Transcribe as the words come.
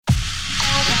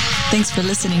Thanks for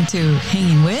listening to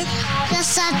Hanging With The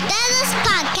Sotelos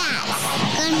Podcast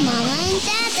con Mama and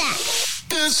Dada.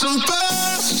 It's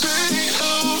supposed to be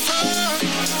over.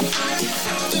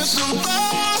 It's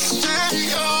supposed to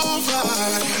be over.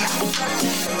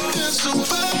 It's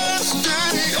supposed to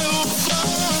be over.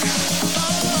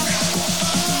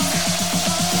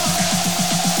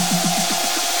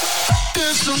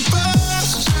 It's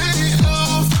supposed to be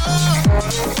over.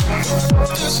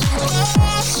 It's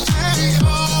supposed to be over.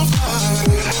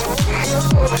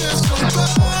 It's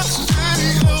supposed to be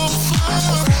over.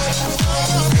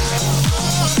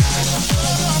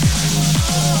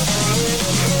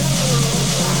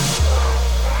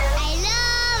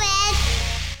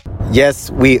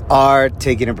 Yes, we are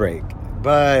taking a break,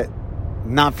 but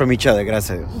not from each other,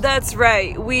 gracias. That's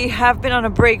right. We have been on a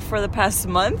break for the past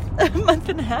month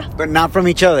and a half. But not from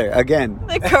each other, again.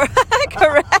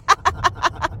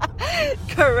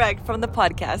 Correct, from the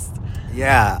podcast.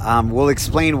 Yeah, we'll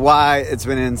explain why. It's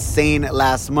been an insane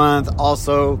last month.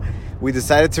 Also, we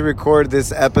decided to record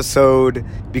this episode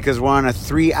because we're on a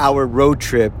 3-hour road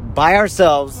trip by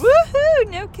ourselves. Woohoo,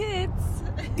 no kids.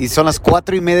 Y son las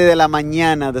 4:30 de la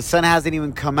mañana. The sun hasn't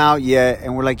even come out yet.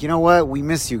 And we're like, you know what? We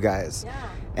miss you guys. Yeah.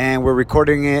 And we're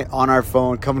recording it on our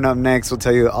phone. Coming up next, we'll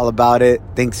tell you all about it.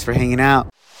 Thanks for hanging out.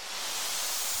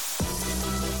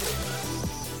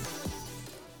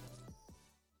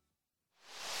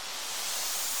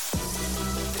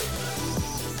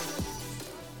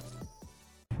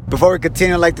 Before we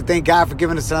continue, I'd like to thank God for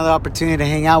giving us another opportunity to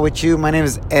hang out with you. My name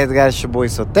is Edgar Shaboy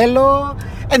Sotelo,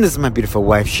 and this is my beautiful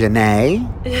wife, Shanae.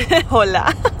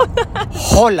 Hola.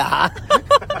 Hola.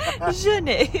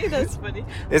 Janae, that's funny.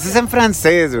 This is en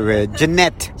francés, bebé.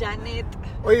 Jeanette. Janet.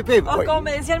 Oye, babe. O como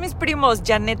me decían mis primos,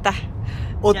 Janeta.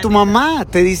 O tu mamá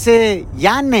te dice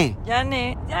Yane.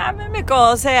 Jane, llámeme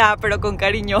como sea, pero con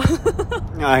cariño.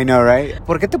 I know, right?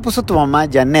 ¿Por qué te puso tu mamá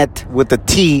Janet with a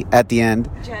T at the end?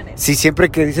 Janet. Si siempre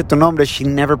que dice tu nombre, she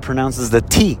never pronounces the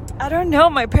T. I don't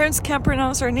know. My parents can't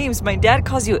pronounce our names. My dad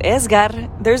calls you Esgar.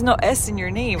 There's no S in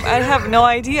your name. I have no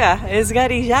idea.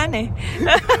 Esgar y Jane.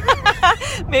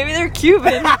 Maybe they're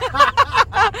Cuban.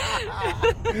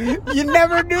 You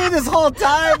never knew this whole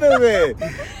time, bebé.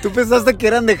 Tú pensaste que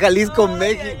eran de Jalisco,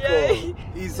 México. ay.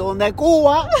 Y son de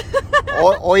Cuba.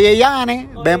 Oye, Yane,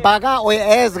 ven para acá. Oye,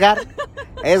 Edgar.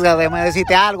 Edgar, déjame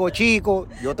decirte algo, chico.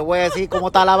 Yo te voy a decir cómo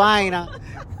está la vaina.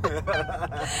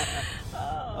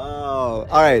 Oh,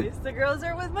 all right. The girls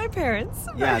are with my parents.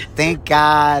 Yeah, thank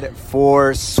God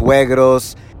for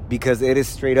suegros because it is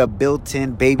straight up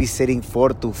built-in babysitting for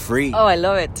tu free. Oh, I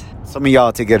love it. Some of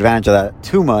y'all take advantage of that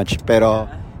too much, pero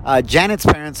Janet's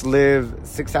parents live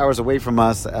 6 hours away from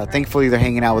us. Thankfully, they're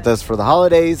hanging out with us for the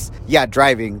holidays. Yeah,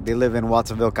 driving. They live in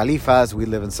Watsonville, Califas. We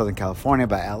live in Southern California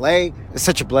by LA. It's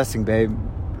such a blessing, babe.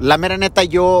 La mera neta,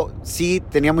 yo sí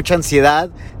tenía mucha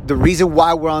ansiedad. The reason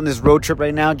why we're on this road trip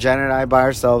right now, Janet and I by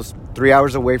ourselves, 3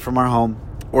 hours away from our home.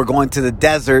 We're going to the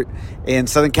desert in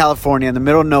Southern California in the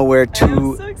middle of nowhere to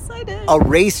I'm so excited. a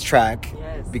racetrack.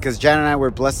 Yes. Because Janet and I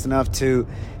were blessed enough to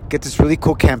get this really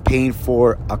cool campaign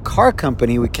for a car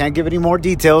company. We can't give any more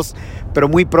details, pero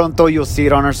muy pronto you'll see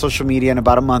it on our social media in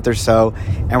about a month or so.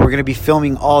 And we're going to be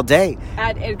filming all day.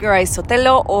 At Edgar I.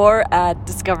 Sotelo or at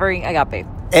Discovering Agape.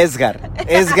 Edgar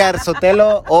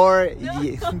Sotelo or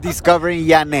Discovering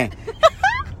Yane.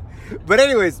 But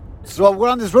anyways, so we're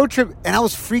on this road trip and I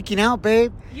was freaking out,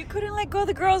 babe. You couldn't let go of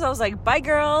the girls. I was like, bye,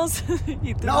 girls.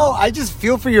 You threw No, I just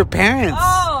feel for your parents.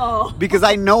 Oh. Because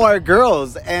I know our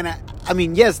girls. And I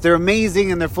mean, yes, they're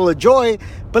amazing and they're full of joy.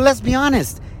 But let's be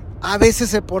honest. A veces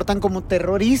se portan como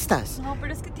terroristas. No,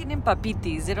 pero es que tienen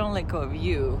papitis. They don't let go of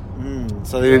you.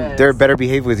 So Yes. they're better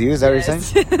behaved with you. Is that what you're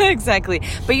saying? Exactly.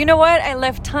 But you know what? I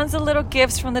left tons of little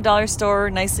gifts from the dollar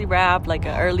store, nicely wrapped, like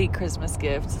an early Christmas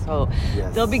gift. So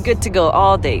Yes. they'll be good to go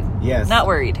all day. Yes. Not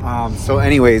worried. So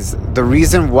anyways, the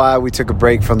reason why we took a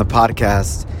break from the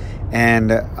podcast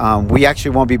and we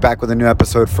actually won't be back with a new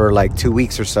episode for like 2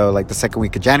 weeks or so, like the second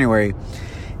week of January,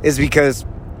 is because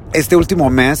este último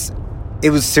mes, it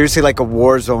was seriously like a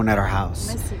war zone at our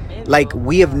house. Like,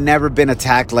 we have never been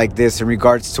attacked like this in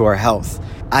regards to our health.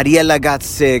 Ariela got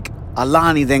sick.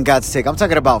 Alani then got sick. I'm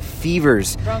talking about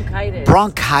fevers.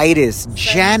 Bronchitis.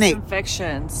 Janet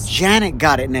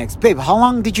got it next. Babe, how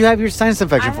long did you have your sinus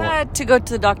infection for? I had to go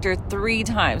to the doctor 3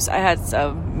 times. I had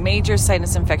a major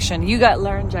sinus infection. You got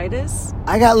laryngitis.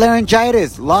 I got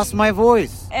laryngitis. Lost my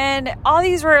voice. And all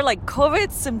these were like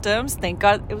COVID symptoms. Thank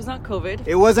God it was not COVID.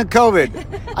 It wasn't COVID.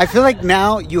 I feel like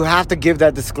now you have to give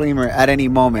that disclaimer at any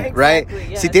moment, Exactly,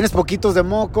 right? yes. Si tienes poquitos de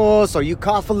mocos or you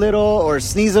cough a little or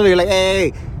sneeze a little, you're like,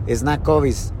 hey, it's not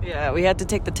COVID. Yeah, we had to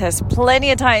take the test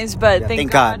plenty of times, but Yeah, thank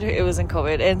thank God God. it wasn't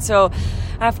COVID. And so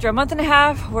after a month and a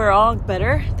half, we're all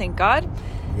better, thank God.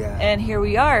 Yeah. And here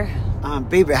we are.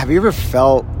 Baby, have you ever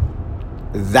felt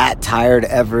that tired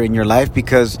ever in your life?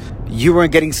 Because you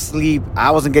weren't getting sleep,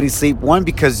 I wasn't getting sleep. One,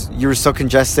 because you were so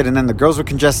congested, and then the girls were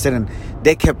congested, and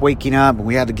they kept waking up, and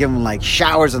we had to give them like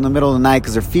showers in the middle of the night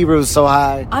because their fever was so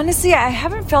high. Honestly, I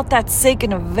haven't felt that sick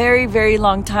in a very, very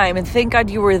long time. And thank God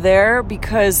you were there,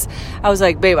 because I was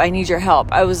like, babe, I need your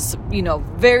help. I was,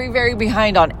 very, very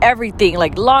behind on everything,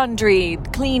 like laundry,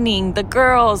 cleaning, the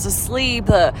girls, asleep,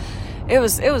 It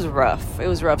was rough. It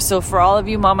was rough. So for all of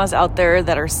you mamas out there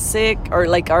that are sick, or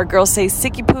like our girls say,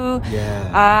 sicky poo,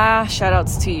 shout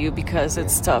outs to you, because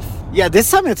it's tough. Yeah,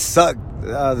 this time it sucked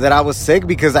that I was sick,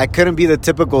 because I couldn't be the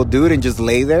typical dude and just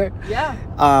lay there. Yeah.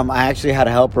 I actually had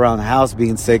to help around the house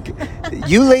being sick.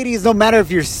 You ladies, no matter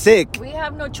if you're sick, We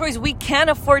have no choice. We can't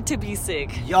afford to be sick.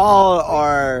 y'all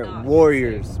are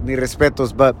warriors. Mi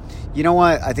respetos. But you know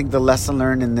what? I think the lesson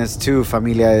learned in this too,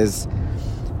 familia, is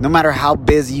no matter how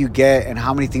busy you get and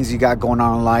how many things you got going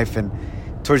on in life, and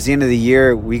towards the end of the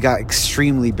year, we got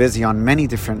extremely busy on many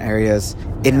different areas,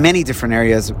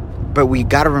 but we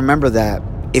got to remember that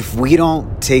if we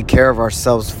don't take care of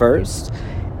ourselves first,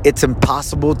 it's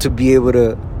impossible to be able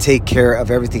to take care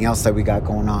of everything else that we got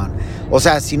going on. O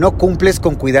sea, si no cumples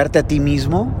con cuidarte a ti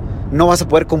mismo, no vas a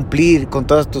poder cumplir con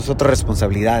todas tus otras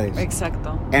responsabilidades.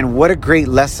 Exacto. And what a great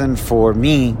lesson for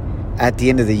me at the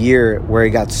end of the year, where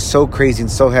it got so crazy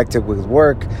and so hectic with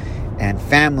work and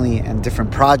family and different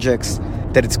projects,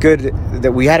 that it's good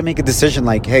that we had to make a decision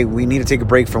like, hey, we need to take a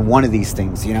break from one of these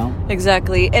things,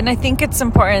 Exactly. And I think it's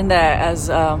important that as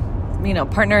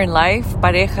partner in life,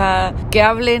 pareja, que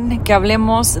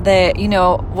hablemos de,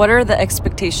 what are the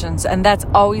expectations? And that's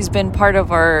always been part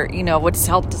of our, what's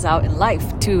helped us out in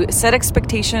life, to set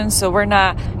expectations so we're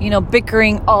not,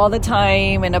 bickering all the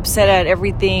time and upset at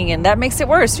everything. And that makes it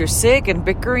worse. You're sick and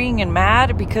bickering and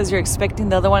mad because you're expecting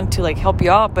the other one to like help you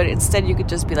out. But instead you could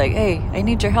just be like, hey, I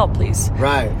need your help, please.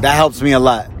 Right. That helps me a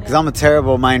lot, because I'm a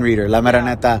terrible mind reader, la mera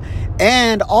neta.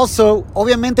 And also,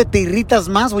 obviamente te irritas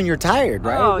más when you're tired,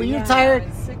 right? Oh, when you're yeah. tired,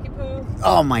 Sicky poo.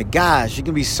 oh my gosh, you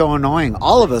can be so annoying.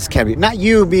 All of us can be. Not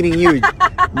you, meaning you,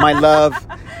 my love.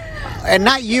 And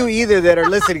not you either that are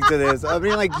listening to this. I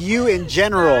mean, like you in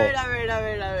general. A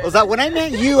ver. O sea, when I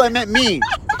meant you, I meant me.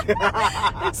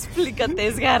 Explícate,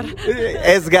 Edgar.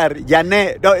 Edgar,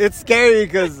 Janet. No, it's scary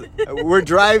because we're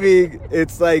driving.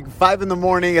 It's like 5 a.m.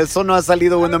 El sol no ha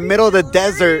salido. We're in the middle of the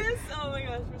desert. Oh my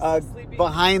gosh, we're so sleepy.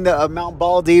 Behind the Mount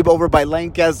Baldy over by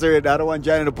Lancaster, and I don't want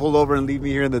Janet to pull over and leave me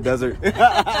here in the desert.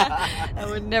 I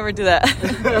would never do that.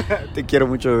 Te quiero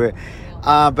mucho,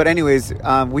 bebé. But anyways,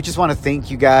 we just want to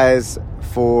thank you guys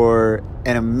for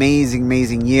an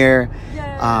amazing year.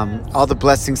 All the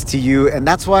blessings to you. And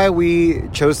that's why we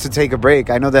chose to take a break.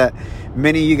 I know that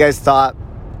many of you guys thought,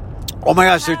 oh my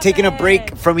gosh, they're taking a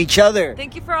break from each other.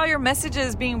 Thank you for all your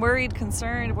messages, being worried,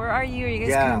 concerned. Where are you? Are you guys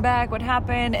Yeah. coming back? What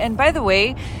happened? And by the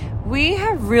way, we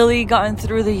have really gotten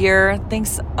through the year.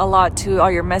 Thanks a lot to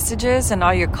all your messages and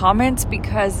all your comments,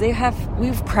 because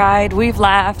we've cried, we've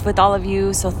laughed with all of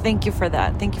you. So thank you for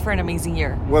that. Thank you for an amazing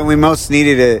year. When we most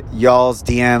needed it, y'all's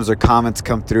DMs or comments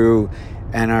come through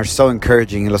and are so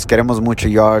encouraging. Los queremos mucho.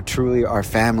 Y'all are truly our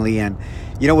family. And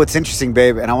you know what's interesting,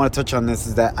 babe, and I want to touch on this,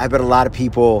 is that I bet a lot of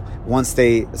people, once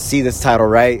they see this title,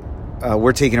 right,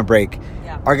 we're taking a break,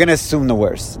 are going to assume the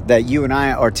worst, that you and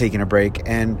I are taking a break.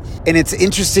 And it's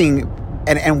interesting,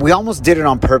 and we almost did it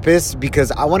on purpose,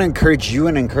 because I want to encourage you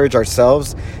and encourage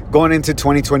ourselves going into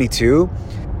 2022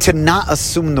 to not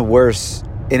assume the worst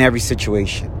in every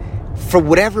situation. For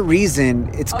whatever reason,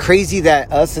 it's crazy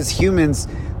that us as humans,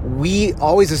 we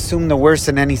always assume the worst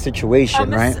in any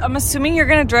situation, right? I'm assuming you're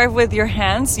going to drive with your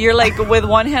hands. You're like with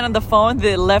one hand on the phone,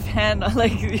 the left hand,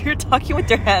 like you're talking with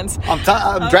your hands.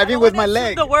 I'm driving with my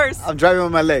leg. The worst. I'm driving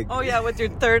with my leg. Oh, yeah, with your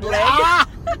third leg.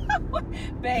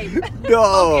 Babe.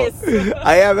 No, Okay, so-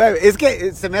 I am.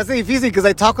 Se me hace difícil because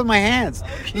I talk with my hands.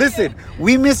 Okay. Listen,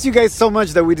 we missed you guys so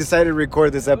much that we decided to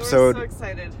record this episode We're so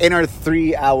excited. in our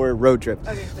 3-hour road trip.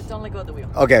 Okay, but don't let go of the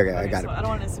wheel. Okay, I got so it. I don't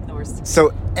want to assume the worst.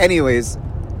 So, anyways,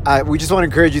 we just want to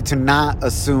encourage you to not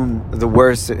assume the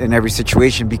worst in every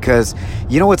situation, because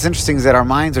you know what's interesting is that our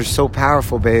minds are so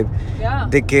powerful, babe. Yeah.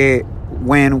 De que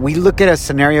when we look at a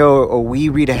scenario or we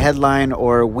read a headline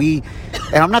and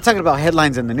I'm not talking about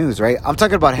headlines in the news, right? I'm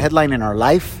talking about a headline in our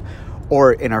life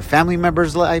or in our family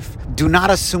member's life. Do not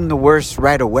assume the worst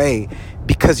right away,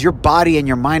 because your body and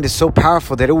your mind is so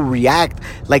powerful that it will react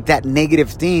like that negative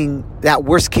thing, that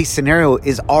worst case scenario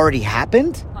is already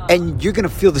happened. And you're going to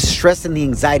feel the stress and the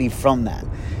anxiety from that.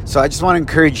 So I just want to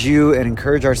encourage you and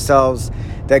encourage ourselves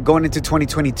that going into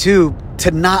 2022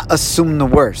 to not assume the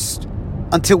worst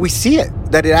until we see it,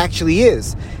 that it actually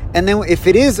is. And then if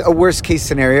it is a worst case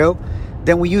scenario,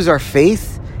 then we use our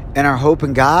faith and our hope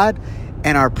in God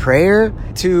and our prayer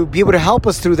to be able to help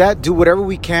us through that, do whatever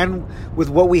we can with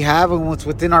what we have and what's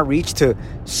within our reach to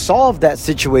solve that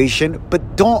situation,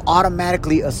 but don't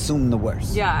automatically assume the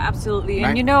worst. Yeah, absolutely. Right?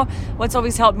 And you know what's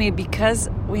always helped me, because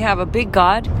we have a big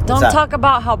God, don't that? talk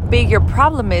about how big your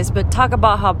problem is, but talk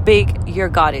about how big your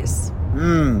God is.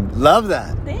 Love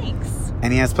that. Thanks.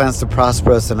 And he has plans to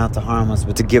prosper us and not to harm us,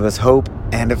 but to give us hope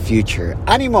and a future.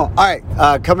 Animo. All right,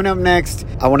 coming up next,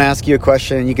 I want to ask you a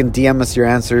question. You can DM us your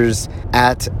answers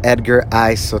at Edgar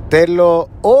I.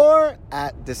 Sotelo or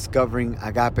at Discovering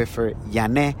Agape for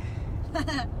Yane.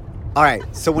 All right,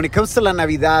 so when it comes to la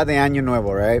Navidad de Año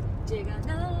Nuevo, right?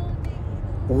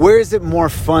 Where is it more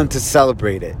fun to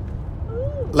celebrate it?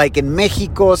 Like in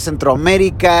Mexico,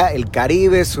 Centroamérica, El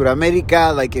Caribe,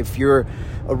 Suramérica, like if you're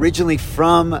originally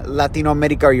from Latino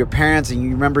America or your parents and you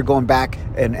remember going back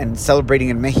and celebrating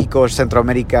in Mexico or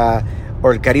Centroamérica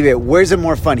or El Caribe, where's it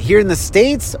more fun? Here in the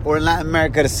States or in Latin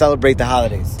America to celebrate the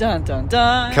holidays? Dun, dun,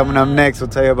 dun. Coming up next, we'll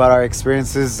tell you about our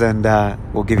experiences and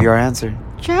we'll give you our answer.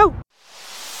 Ciao.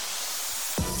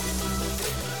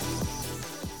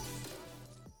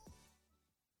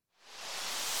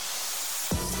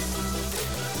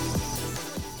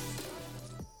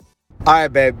 All right,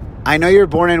 babe. I know you're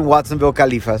born in Watsonville,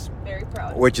 Califas, Very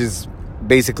proud. which is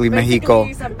basically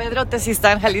Mexico. San Pedro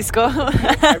Tezistán, Jalisco.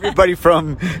 Everybody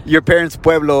from your parents'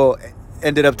 pueblo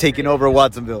ended up taking over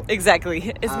Watsonville.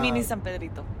 Exactly. It's mini San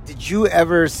Pedrito. Did you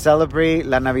ever celebrate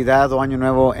La Navidad o Año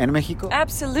Nuevo en Mexico?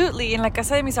 Absolutely. In la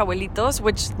casa de mis abuelitos,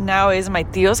 which now is my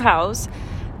tío's house.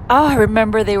 Oh, I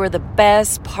remember they were the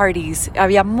best parties.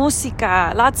 Había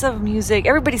música, lots of music.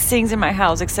 Everybody sings in my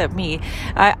house except me.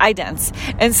 I dance.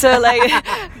 And so, like,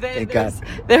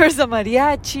 there was a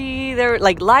mariachi. There were,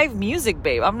 like, live music,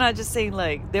 babe. I'm not just saying,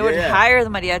 like, they would hire the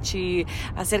mariachi,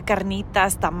 hacer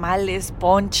carnitas, tamales,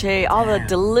 ponche, all the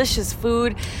delicious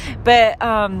food. But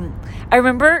I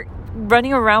remember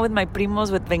running around with my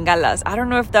primos with bengalas. I don't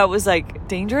know if that was like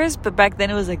dangerous, but back then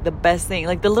it was like the best thing.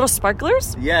 Like the little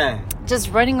sparklers. Yeah. Just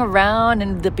running around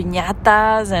and the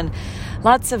piñatas and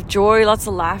lots of joy, lots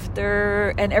of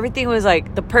laughter, and everything was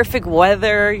like the perfect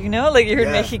weather, you know, like you're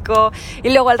in Mexico. Y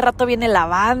luego al rato viene la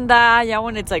banda, ya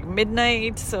when it's like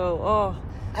midnight. So,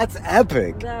 That's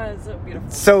epic. that was so beautiful.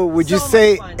 So would you So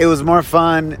say much fun. it was more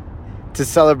fun to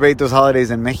celebrate those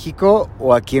holidays in Mexico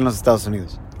or aquí en los Estados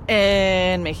Unidos?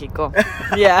 In Mexico.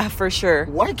 Yeah, for sure.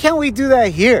 Why can't we do that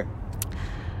here?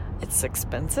 It's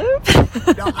expensive.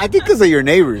 No, I think because of your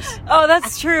neighbors. Oh,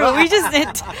 that's true.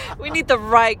 We need the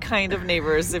right kind of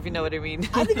neighbors, if you know what I mean.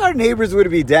 I think our neighbors would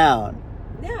be down.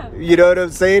 Yeah. You know what I'm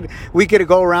saying? We could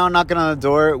go around knocking on the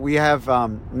door. We have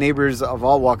neighbors of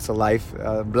all walks of life.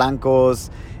 Blancos,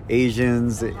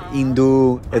 Asians,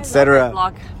 Hindu,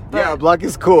 etc. Yeah, our block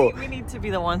is cool. We need to be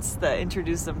the ones that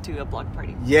introduce them to a block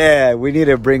party. Yeah, we need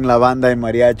to bring la banda and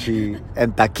mariachi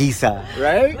and taquiza,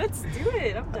 right? Let's do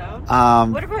it. I'm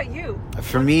down. What about you?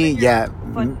 For me, yeah.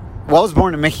 Fun? Well, I was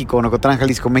born in Mexico, Ocotlán,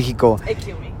 Jalisco, Mexico.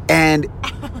 Excuse me. And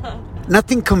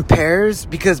nothing compares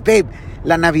because, babe,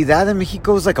 la Navidad in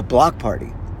Mexico is like a block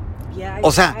party. Yeah. O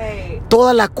sea, right.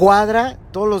 toda la cuadra,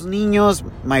 todos los niños,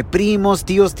 my primos,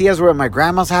 tíos, tías were at my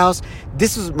grandma's house.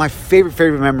 This was my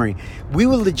favorite memory. We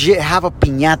would legit have a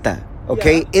piñata,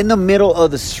 okay, in the middle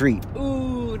of the street.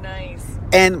 Ooh, nice.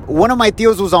 And one of my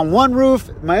tíos was on one roof,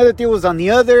 my other tío was on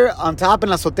the other, on top in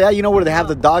la azotea, you know where they have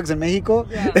the dogs in Mexico?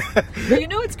 Yeah. But you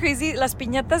know what's crazy? Las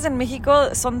piñatas in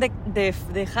Mexico son de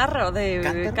jarro,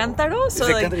 de cántaro. So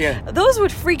De like, cántaro, yeah. those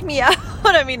would freak me out.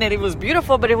 I mean, it was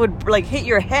beautiful, but it would like hit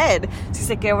your head. Si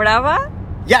se quebraba.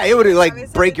 Yeah, it would A like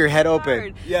veces break it's your head hard.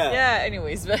 open. Yeah,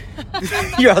 anyways.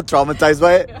 You're all traumatized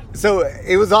by it. So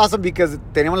it was awesome because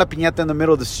teníamos la piñata in the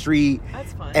middle of the street.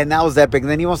 That's fun. And that was epic.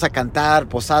 And then íbamos a cantar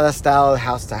posada style,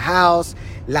 house to house.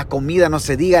 La comida, no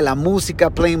se diga. La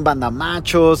música, playing banda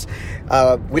machos.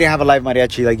 We didn't have a live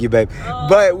mariachi like you, babe.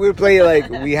 But we were playing like,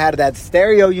 we had that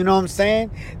stereo, you know what I'm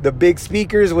saying? The big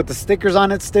speakers with the stickers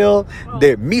on it still.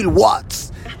 They're 1000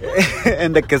 watts.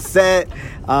 And the cassette.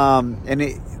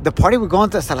 The party would go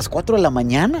on hasta las 4 de la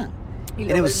mañana.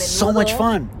 And it was so much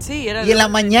fun. Sí, era Y en la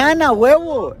mañana,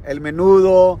 huevo. El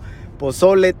menudo,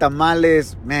 pozole,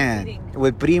 tamales, man.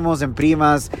 With primos and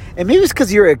primas. And maybe it's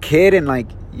because you're a kid and like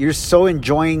you're so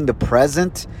enjoying the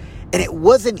present. And it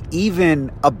wasn't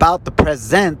even about the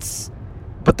presents,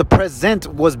 but the present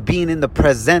was being in the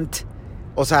present.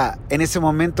 O sea, en ese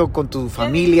momento con tu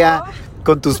familia,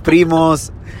 con tus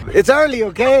primos. It's early,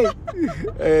 okay?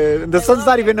 The sun's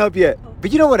not even up yet.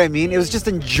 But you know what I mean? It was just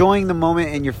enjoying the moment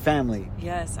and your family.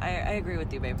 Yes, I agree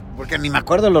with you, babe. Porque ni me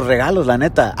acuerdo los regalos, la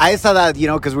neta. A esa edad, you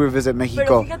know, because we were visiting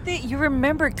Mexico. Pero fíjate, you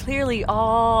remember clearly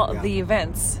all the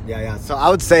events. Yeah. So I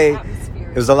would say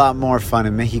it was a lot more fun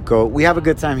in Mexico. We have a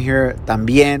good time here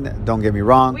también, don't get me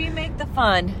wrong. We make the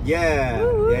fun.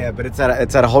 Yeah, but it's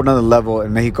at a whole nother level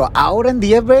in Mexico. Ahora en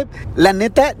día, babe, la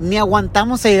neta, ni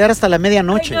aguantamos a llegar hasta la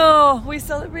medianoche. I know. We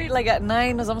celebrate like at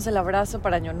 9. Nos damos el abrazo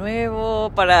para Año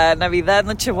Nuevo, para Navidad,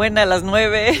 Nochebuena a las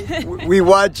 9. We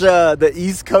watch the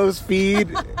East Coast feed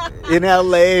in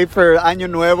LA for Año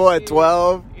Nuevo at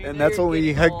 12. And that's when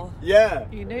we hug. Yeah.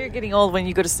 You know you're getting old when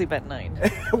you go to sleep at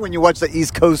 9. When you watch the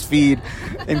East Coast feed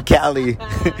in Cali.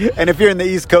 And if you're in the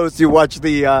East Coast, you watch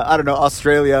the,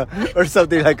 Australia or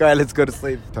something like, all right, let's go to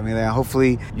sleep. Familia,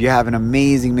 hopefully you have an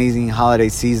amazing, amazing holiday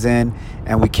season.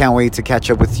 And we can't wait to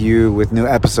catch up with you with new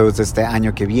episodes este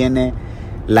año que viene.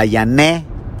 La Yané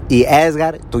y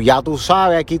Edgar, tú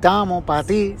sabes, aquí estamos para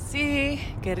ti. Sí,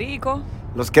 qué rico.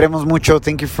 Los queremos mucho.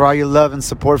 Thank you for all your love and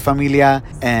support, familia.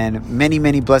 And many,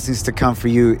 many blessings to come for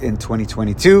you in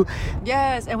 2022.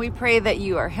 Yes, and we pray that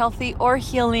you are healthy or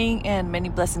healing, and many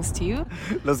blessings to you.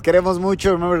 Los queremos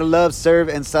mucho. Remember to love, serve,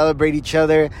 and celebrate each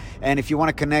other. And if you want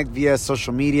to connect via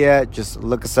social media, just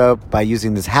look us up by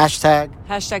using this hashtag.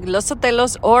 Hashtag Los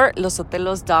Sotelos or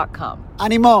losotelos.com.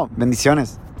 Ánimo.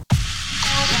 Bendiciones.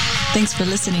 Thanks for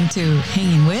listening to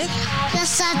Hanging With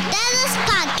Los Sotelos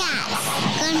Podcast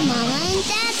con Mama and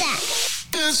Dada.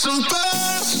 It's a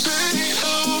birthday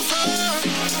over.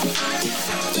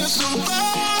 It's a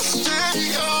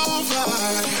birthday over.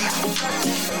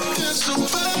 It's a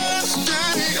birthday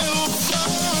over.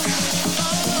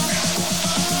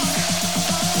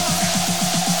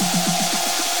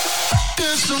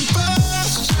 It's a birthday over. It's a birthday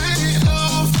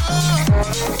over.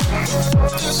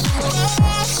 It's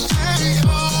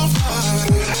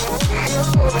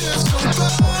a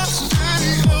birthday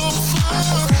over.